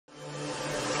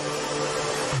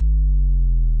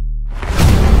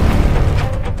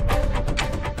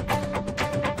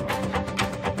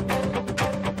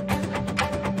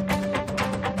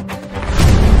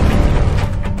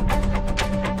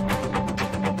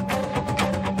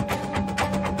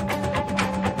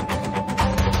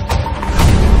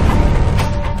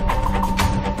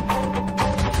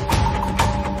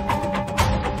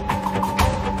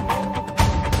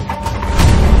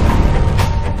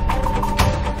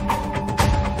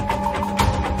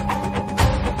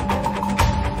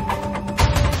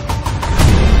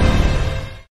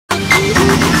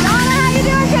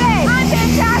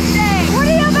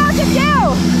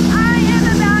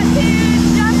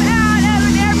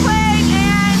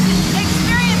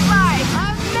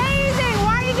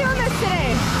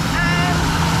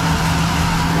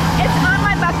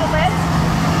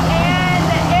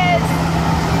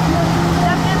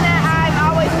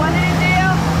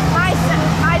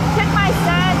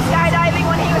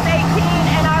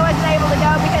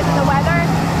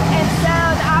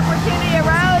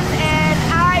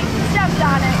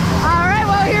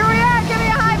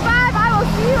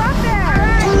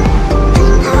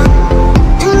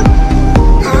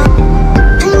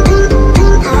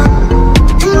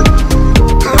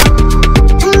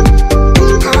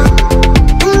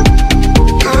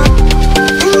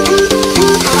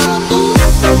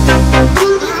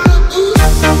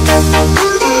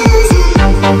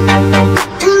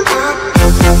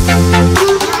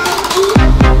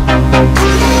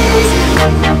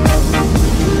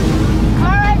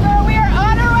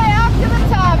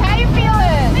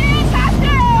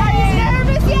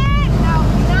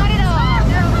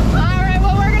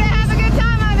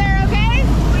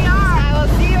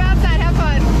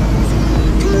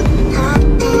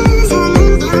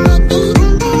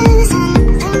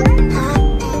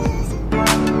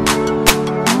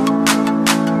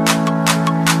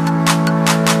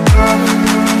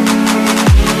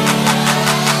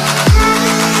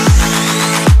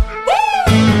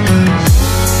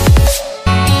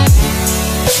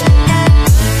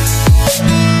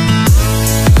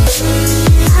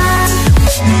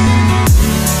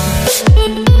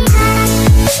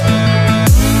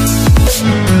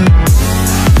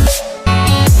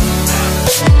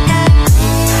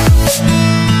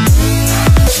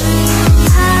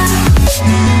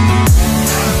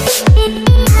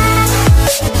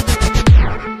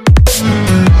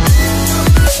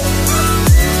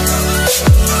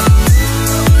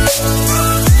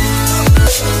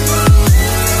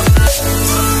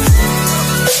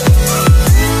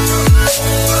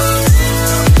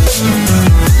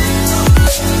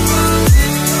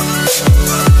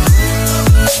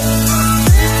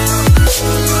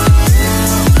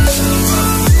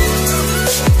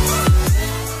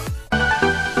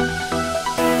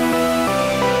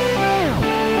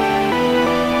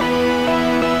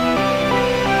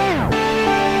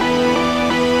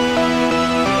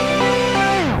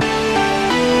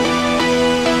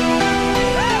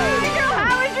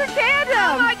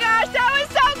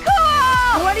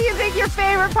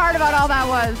favorite part about all that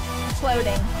was?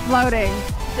 Floating. Floating.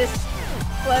 Just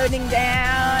floating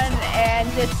down and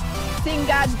just seeing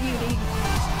God's beauty.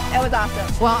 That was awesome.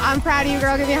 Well, I'm proud of you,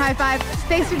 girl. Give me a high five.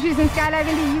 Thanks for choosing Skydive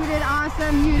Indy. You did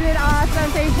awesome. You did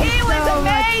awesome. Thank you so much. He was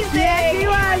amazing. Yes, he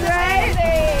was, right?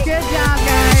 Amazing. Good job,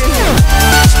 guys.